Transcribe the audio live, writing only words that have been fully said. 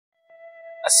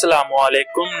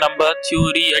अस्सलामुअलैकुम। Number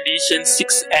theory addition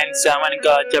 6 and 7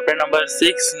 का chapter number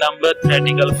 6 number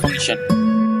theoretical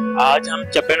function. आज हम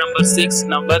chapter number 6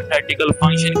 number theoretical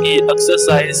function की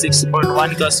एक्सरसाइज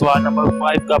 6.1 का सवाल नंबर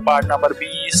 5 का पार्ट नंबर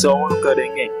बी सॉल्व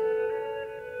करेंगे।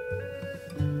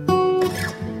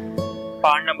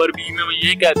 पार्ट नंबर बी में वो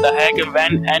ये कहता है कि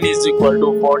when n is equal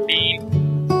to 14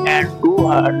 and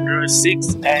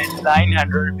 206 and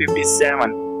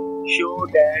 957 show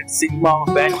that sigma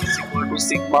of n is equal to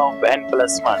sigma of n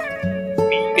plus 1।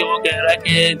 Mean के वो कह रहा है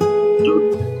कि जो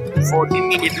 14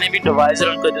 के जितने भी डिवाइजर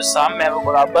उनका जो सम है वो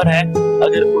बराबर है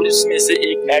अगर उसमें से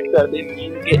एक ऐड कर दे।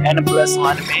 मीन के n प्लस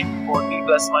 1 में 14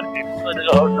 प्लस 1 15 हो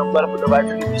जाएगा और नंबर ऑफ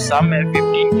डिवाइजर जो सम है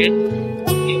 15 के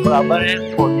उनके बराबर है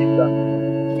 14 का।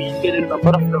 मीन के जो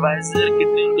नंबर ऑफ डिवाइजर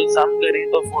कितने उनके सम करें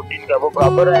तो 14 का वो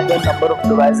बराबर आएगा नंबर ऑफ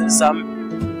डिवाइजर सम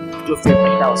जो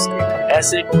 15 है उसके।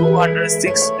 ऐसे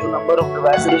 206 जो नंबर ऑफ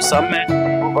डिवाइजर सम है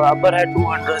वो बराबर है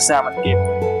 207 के।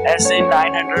 ऐसे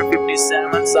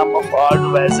 957 सम ऑफ ऑल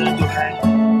डिवाइजर जो है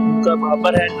उनका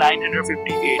बराबर है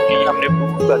 958। ये हमने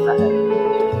प्रूव करना है।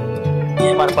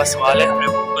 ये हमारे पास सवाल है, हमने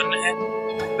प्रूव करना है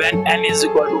when n is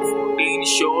equal to 14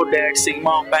 show that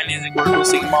sigma of n is equal to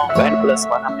sigma of n plus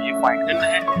 1। हमें ये फाइंड करना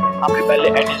है। हमने पहले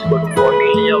n is equal to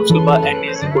 14 लिया, उसके बाद n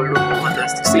is equal to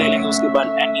 206 ले लेंगे, उसके बाद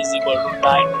n is equal to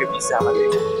 957 ले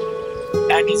लेंगे।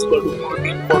 n is equal to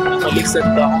 14 में लिख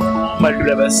सकता हूँ 2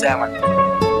 मल्टीप्लाई बाय 7।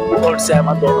 2 और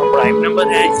 7 दोनों प्राइम नंबर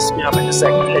है। इसमें हमें जो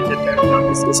सेकंड लेक्चर में हम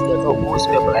डिस्कस किया था वो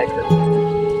उसमें अप्लाई करते हैं।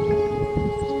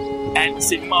 and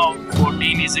sigma of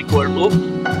 14 is equal to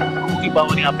 2 की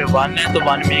पावर यहाँ पे 1 है तो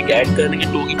 1 में एक ऐड कर देंगे,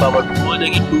 2 की पावर 2 हो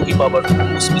जाएगी। 2 की पावर 2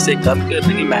 उसमें से कम कर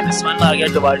देंगे, -1 आ गया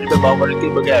डिवाइडेड बाय पावर के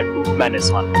बगैर 2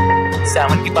 -1।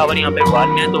 7 की पावर यहाँ पे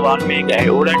 1 है तो 1 में एक ऐड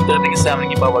और ऐड कर देंगे, 7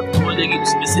 की पावर 2 हो जाएगी,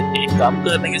 उसमें से एक कम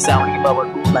कर देंगे, 7 की पावर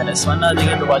 2 -1 आ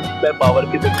जाएगा डिवाइडेड बाय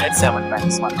पावर के बगैर 7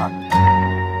 -1 आ जाएगा।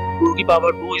 2 की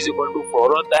पावर 2 is equal to 4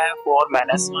 होता है, 4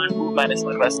 -1 2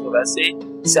 -1 वैसे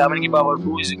 7 की पावर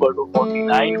 2 is equal to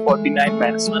 49 49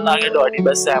 -1 आ गया डिवाइडेड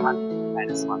बाय 7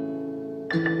 -1।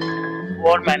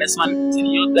 4 -1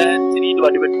 3 होता है, 3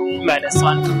 डिवाइडेड बाय 2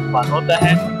 -1 1 होता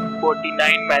है,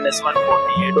 49 -1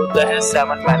 48 होता है,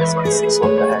 7 -1 6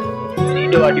 होता है, 3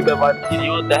 डिवाइडेड बाय 1 3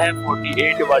 होता है,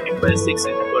 48 divided by 6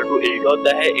 is equal to 8 होता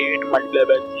है, 8 मल्टीप्लाई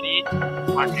बाय 3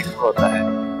 22 होता है।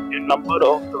 जो number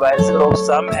of divisor of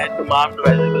some है तमाम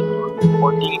डिवाइजर का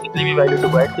 14 की कितनी भी वैल्यू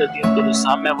डिवाइड कर दी तो जो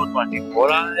सम है वो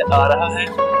 24 आ रहा है।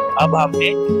 अब हमने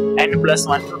n प्लस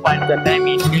 1 को फाइंड करना है।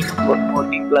 मीन के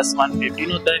 14 प्लस 1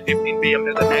 15 होता है, 15 पे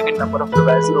हमने करना है कि number of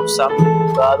divisor of some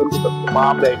बाद उनके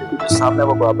तमाम वैल्यू की जो सम है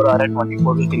वो बराबर आ रहा है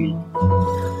 24 के लिए।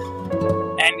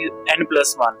 n प्लस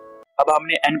 1 अब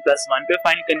हमने n प्लस 1 पे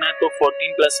फाइंड करना है तो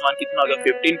 14 प्लस 1 कितना होगा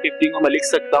 15। 15 को मैं लिख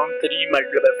सकता हूँ 3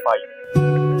 मल्टीप्लाई बाय 5।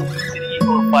 3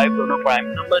 और 5 दोनों प्राइम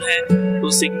नंबर है तो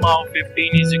sigma of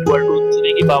 15 is equal to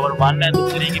 3 की पावर 1 है तो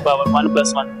 3 की पावर 1 प्लस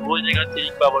 1 2 हो जाएगा, 3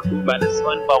 की पावर 2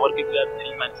 -1 पावर के बगैर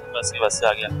 3 -1 के वैसे आ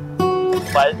गया।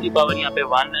 5 की पावर यहाँ पे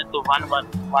 1 है तो 1 1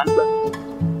 1 प्लस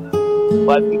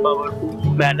 5 की पावर 2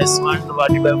 -1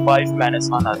 डिवाइडेड बाय 5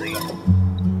 -1 आ जाएगा।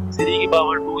 3 की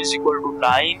पावर 2 इज इक्वल टू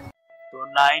 9 तो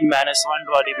 9 -1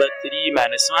 डिवाइडेड बाय 3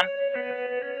 -1।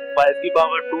 5 की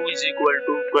power 2 is equal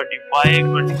to 25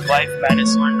 25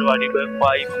 -1 divided by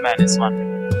 5 -1।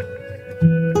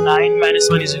 9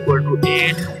 -1 is equal to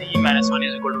 8 3 -1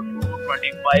 is equal to 2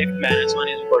 25 -1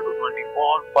 is equal to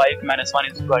 24 5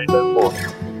 -1 is divided by 4।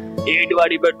 8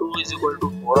 divided by 2 is equal to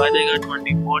 4 आ जाएगा,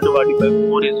 24 divided by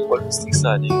 4 is equal to 6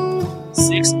 आ जाएगा,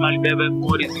 6 multiplied by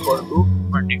 4 is equal to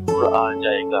 24 आ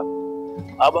जाएगा।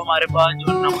 अब हमारे पास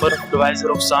जो number of divisor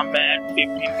of some है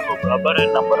 15 के बराबर है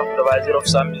number of divisor of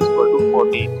some is equal to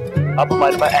 14। अब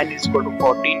हमारे पास n इज इक्वल टू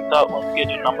 14 था, उनके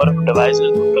जो नंबर ऑफ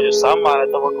डिवाइजर उनका जो सम आ रहा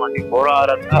था वो 24 आ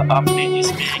रहा था। हमने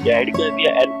इसमें एक ऐड कर दिया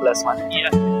n प्लस 1 किया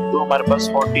तो हमारे पास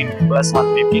 14 प्लस 1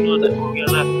 15 हो गया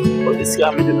था और इसके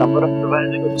हमने जो नंबर ऑफ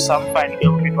डिवाइजर का जो सम फाइंड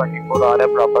किया वो भी 24 आ रहा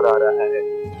है, बराबर आ रहा है।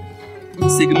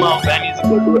 Sigma of n is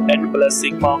equal to n plus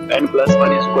sigma of n plus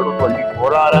 1 is equal to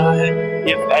 24 आ रहा है।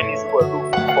 If n is equal to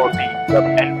 14 जब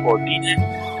n 14 है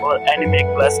और n में एक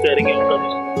प्लस करेंगे उनका जो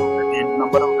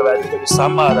नंबर ऑफ डिवाइजर का जो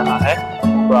सम आ रहा है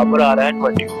वो बराबर आ रहा है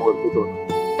 24 के दोनों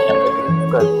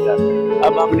कर दिया।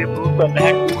 अब हमने प्रूव करना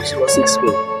है 206 पे।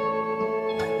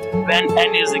 When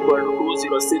n is equal to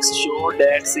 206 show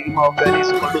that sigma of n is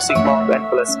equal to sigma of n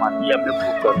plus 1। ये हमने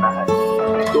प्रूव करना है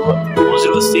तो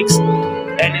 206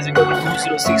 n is equal to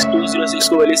 206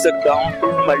 को लिख सकता हूँ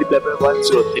 2 मल्टीप्लाई बाय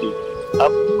 103।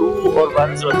 अब 2 और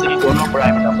 103 दोनों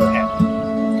प्राइम नंबर हैं।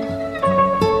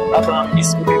 अब हम इस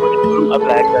थ्योरम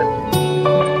अप्लाई करते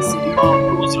हैं। Sigma of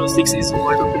 106 is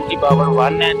equal to 2 की पावर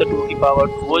 1 है तो 2 की पावर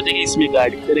 2 हो जाएगी, इसमें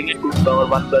ऐड करेंगे 2 की पावर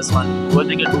 1 प्लस 1 हो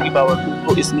जाएगा, 2 की पावर 2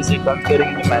 को इसमें से कम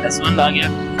करेंगे तो -1 आ गया,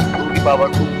 2 की पावर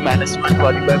 2 -1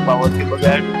 वाली बाय पावर के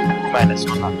बगैर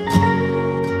 -1 आ गया।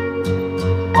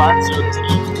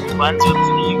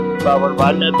 103 पावर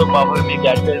 1 है तो पावर में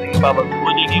ऐड करेंगे पावर 2 हो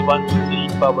जाएगी, 103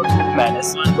 पावर 2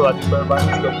 -1 तो वाली बाय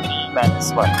 103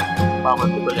 -1 पावर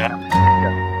के बगैर।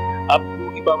 अब 2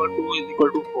 की पावर 2 इज इक्वल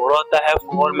टू 4 होता है,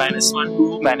 4 -1 2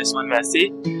 -1 वैसे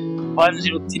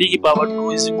 103 की power 2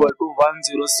 is equal to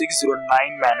 10609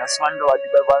 -1 divided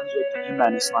by 103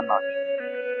 -1 आ गया।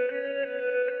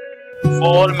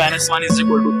 4 -1 is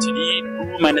equal to 3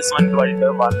 2 -1 divided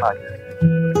by 1 आ गया।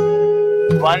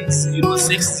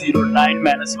 10609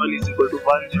 -1 इज इक्वल टू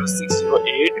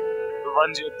 10608 तो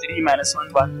 103 -1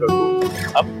 102।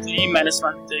 अब 3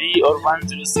 -1 3 और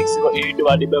 10608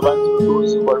 divided by 102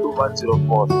 is equal to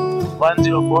 104।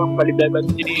 104 multiply by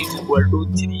 3 is equal to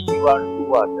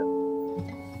 312 आता है।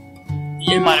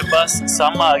 ये हमारे पास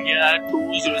सम आ गया है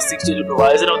 206 जो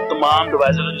डिवाइजर और तमाम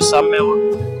डिवाइजर का जो सम है वो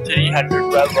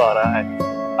 312 आ रहा है।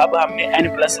 अब हमने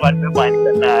n+1 पे फाइंड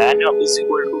करना है, n इज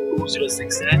इक्वल टू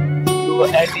 206 है तो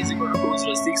n इज इक्वल टू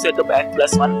 206 है तो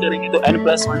n+1 करेंगे तो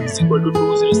n+1 is equal to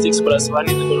 206 + 1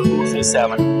 is equal to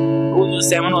 207।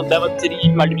 207 होता है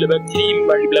 3 मल्टीप्लाई बाय 3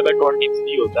 मल्टीप्लाई बाय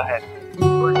 23 होता है।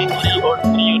 23 और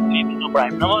 3 दोनों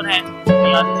प्राइम नंबर हैं,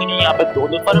 यहाँ 3 यहाँ पे दो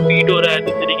दफा रिपीट हो रहा है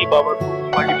तो 3 की पावर 2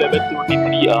 मल्टीप्लाई बाय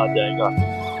 23 आ जाएगा।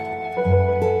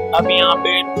 अब यहाँ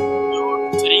पे जो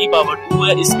 3 की पावर 2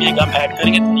 है इसमें हम ऐड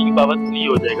करेंगे 3 की पावर 3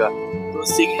 हो जाएगा तो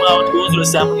सिग्मा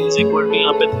 207 इज इक्वल टू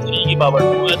यहाँ पे 3 की पावर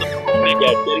 2 है तो में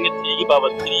ऐड करेंगे 3 की पावर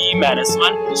 3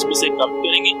 -1 इसमें से कम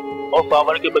करेंगे और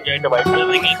पावर के बजाय डिवाइड कर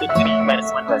देंगे तो 3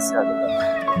 -1 वैसे आ जाएगा।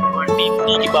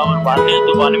 23 की पावर 1 है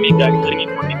तो 1 में ऐड करेंगे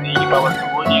 23 की पावर 2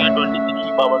 हो जाएगा, 23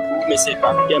 की पावर 2 में से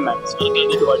कम किया -1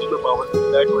 करेंगे डिवाइड बाय पावर के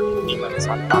बजाय 23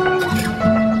 -1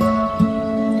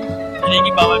 3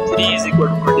 की पावर 3 इज इक्वल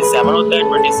टू 27 होता है,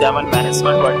 27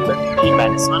 -1 डिवाइड बाय 3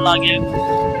 -1 आ गया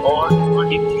और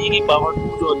 23 की पावर 2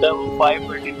 जो होता है वो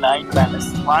 529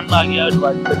 -1 आ गया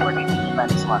डिवाइड बाय 23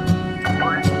 -1।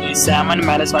 27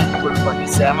 -1 इक्वल टू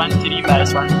 27 3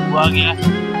 -1 2 आ गया,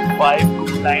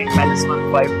 529 -1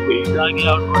 528 आ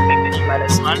गया और 23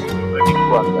 -1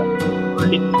 22 आ गया।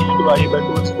 23 डिवाइडेड बाय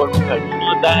 2 इक्वल टू 13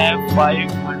 होता है,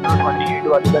 528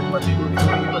 डिवाइडेड बाय 22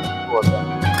 होता है,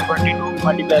 22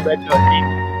 मल्टीप्लाई बाय 13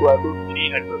 इक्वल टू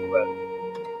 312।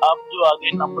 अब जो आगे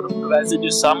नंबर ऑफ डिवाइजर जो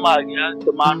सम आ गया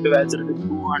तमाम डिवाइजर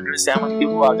 207 की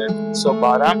वो आ गया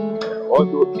 312 और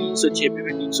 306 पे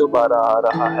भी 312 आ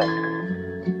रहा है।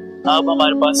 अब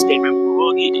हमारे पास स्टेटमेंट प्रूव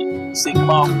होगी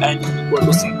sigma of n equal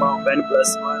to sigma of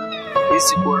n+1 is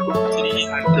equal to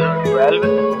 312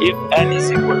 if n is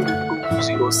equal to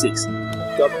 206।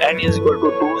 तो अब n इज इक्वल टू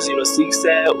 206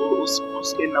 है और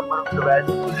उसके नंबर ऑफ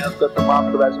डिवाइजर है उसका तमाम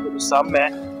डिवाइजर का जो सम है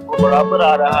वो बराबर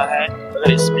आ रहा है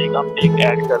अगर इसमें हम एक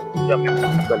ऐड कर दें हमने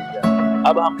प्रूव कर लिया।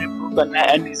 अब हमने प्रूव करना है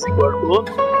n इज इक्वल टू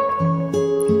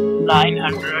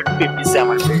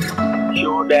 957 पे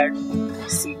show that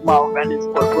sigma of n is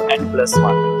equal to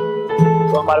n+1।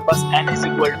 तो हमारे पास n इज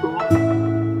इक्वल टू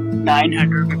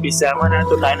 957 है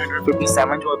तो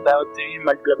 957 जो होता है 3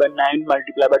 मल्टीप्लाई बाय 9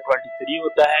 मल्टीप्लाई बाय 23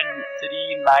 होता है।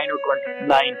 3 9 और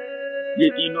 29 ये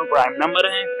तीनों प्राइम नंबर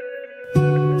हैं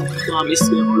तो हम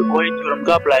इसमें वही थ्योरम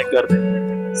का अप्लाई कर देंगे।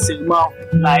 Sigma of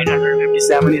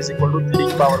 957 is equal to 3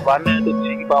 की पावर 1 है तो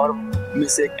 3 की पावर में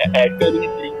से ऐड करेंगे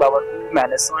 3 की पावर 2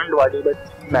 -1 डिवाइडेड बाय 3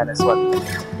 -1।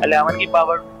 11 की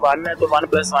पावर 1 है तो 1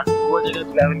 + 1 2 हो जाएगा,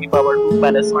 11 की पावर 2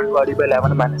 -1 डिवाइडेड बाय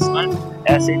 11 -1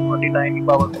 ऐसे 29 की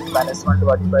पावर 2 -1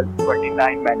 डिवाइडेड बाय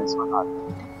 29 -1 आ गया।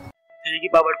 3 की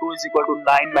पावर 2 इज इक्वल टू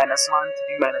 9 -1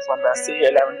 3 -1 वैसे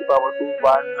 11 की पावर 2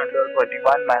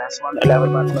 121 -1 11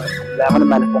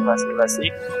 -1 वैसे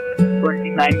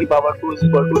 29 की power 2 is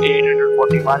equal to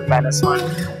 841 -1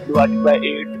 divided by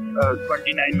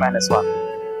 29 -1।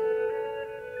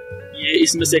 ये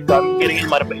इसमें से कम करेंगे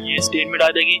हमारे पास ये स्टेटमेंट आ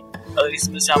जाएगी। अगर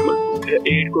इसमें से हम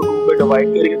 8 को 2 पे डिवाइड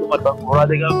करेंगे तो हमारे पास 4 आ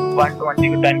जाएगा, 120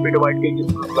 को 10 पे डिवाइड करेंगे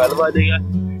तो 12 आ जाएगा,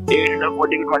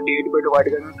 840 को 28 पे डिवाइड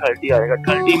करेंगे तो 30 आएगा।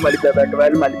 30 multiply by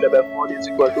 12 multiply by 4 is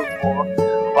equal to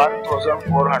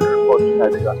 1440 आ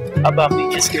जाएगा। अब हमने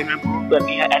ये स्टेटमेंट प्रूव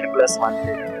करनी है n+1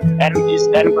 पे।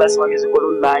 n+1 is equal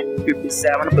to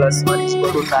 957 + 1 is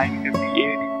equal to 958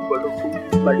 is equal to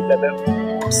 2 multiply by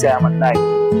 479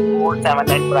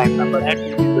 479 prime number है,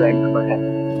 2 प्राइम नंबर है।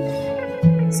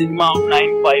 Sigma of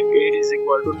 958 is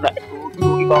equal to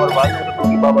 2 की पावर 1 है तो 2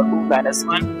 की पावर 2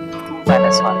 -1 2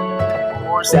 -1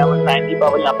 479 की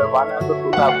पावर यहाँ पे 1 है तो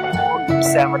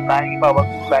 479 की पावर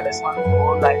 2 -1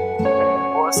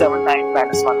 479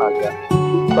 -1 आ गया।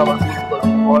 2 की पावर 2 इक्वल टू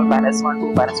 4 -1 2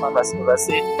 -1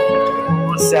 वैसे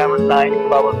 7 9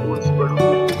 पावर 2 is equal to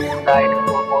 9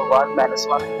 4 4 1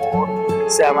 -1 4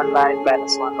 7 9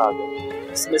 -1 आ गया।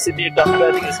 इसमें से भी कम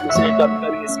करेंगे, इसमें से कम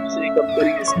करेंगे, इसमें से कम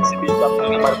करेंगे, इसमें से भी कम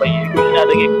करेंगे, हमारे पास ये क्यों आ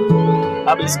रही है।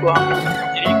 अब इसको हम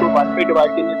 3 को 1 पे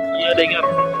डिवाइड करेंगे तो ये आ रहेगा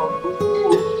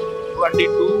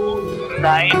 22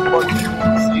 9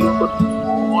 0 को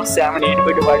 4 7 8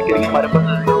 पे डिवाइड करेंगे, हमारे पास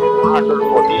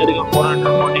 440 आ रहेगा।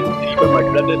 440 को 3 पे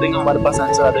मल्टीप्लाई कर देंगे, हमारे पास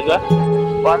आंसर आ रहेगा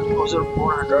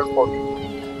 1440।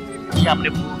 ये हमने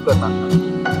प्रूव करना था।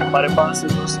 हमारे पास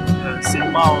जो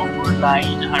सिग्मा ऑफ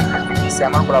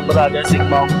 957 बराबर आ गया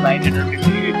सिग्मा ऑफ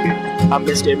 958 के।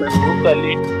 हमने स्टेटमेंट प्रूव कर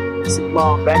ली। Sigma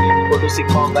of n equal to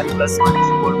sigma of n plus 1 is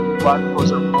equal to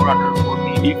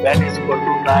 1440 if n is equal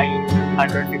to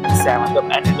 957। जब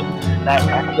n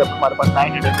जब हमारे पास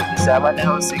 957 है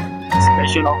और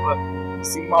summation of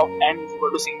sigma of n is equal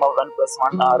to sigma of n plus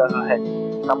 1 आ रहा है।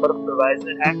 Number of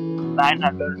divisor है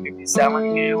 957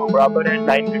 के, वो बराबर है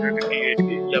 958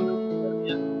 के। जब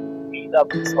उम्मीद आप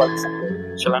इस बात से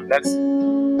चलन नेक्स्ट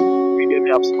वीडियो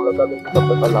में आपसे मुलाकात होगी, तब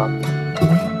तक अल्लाह।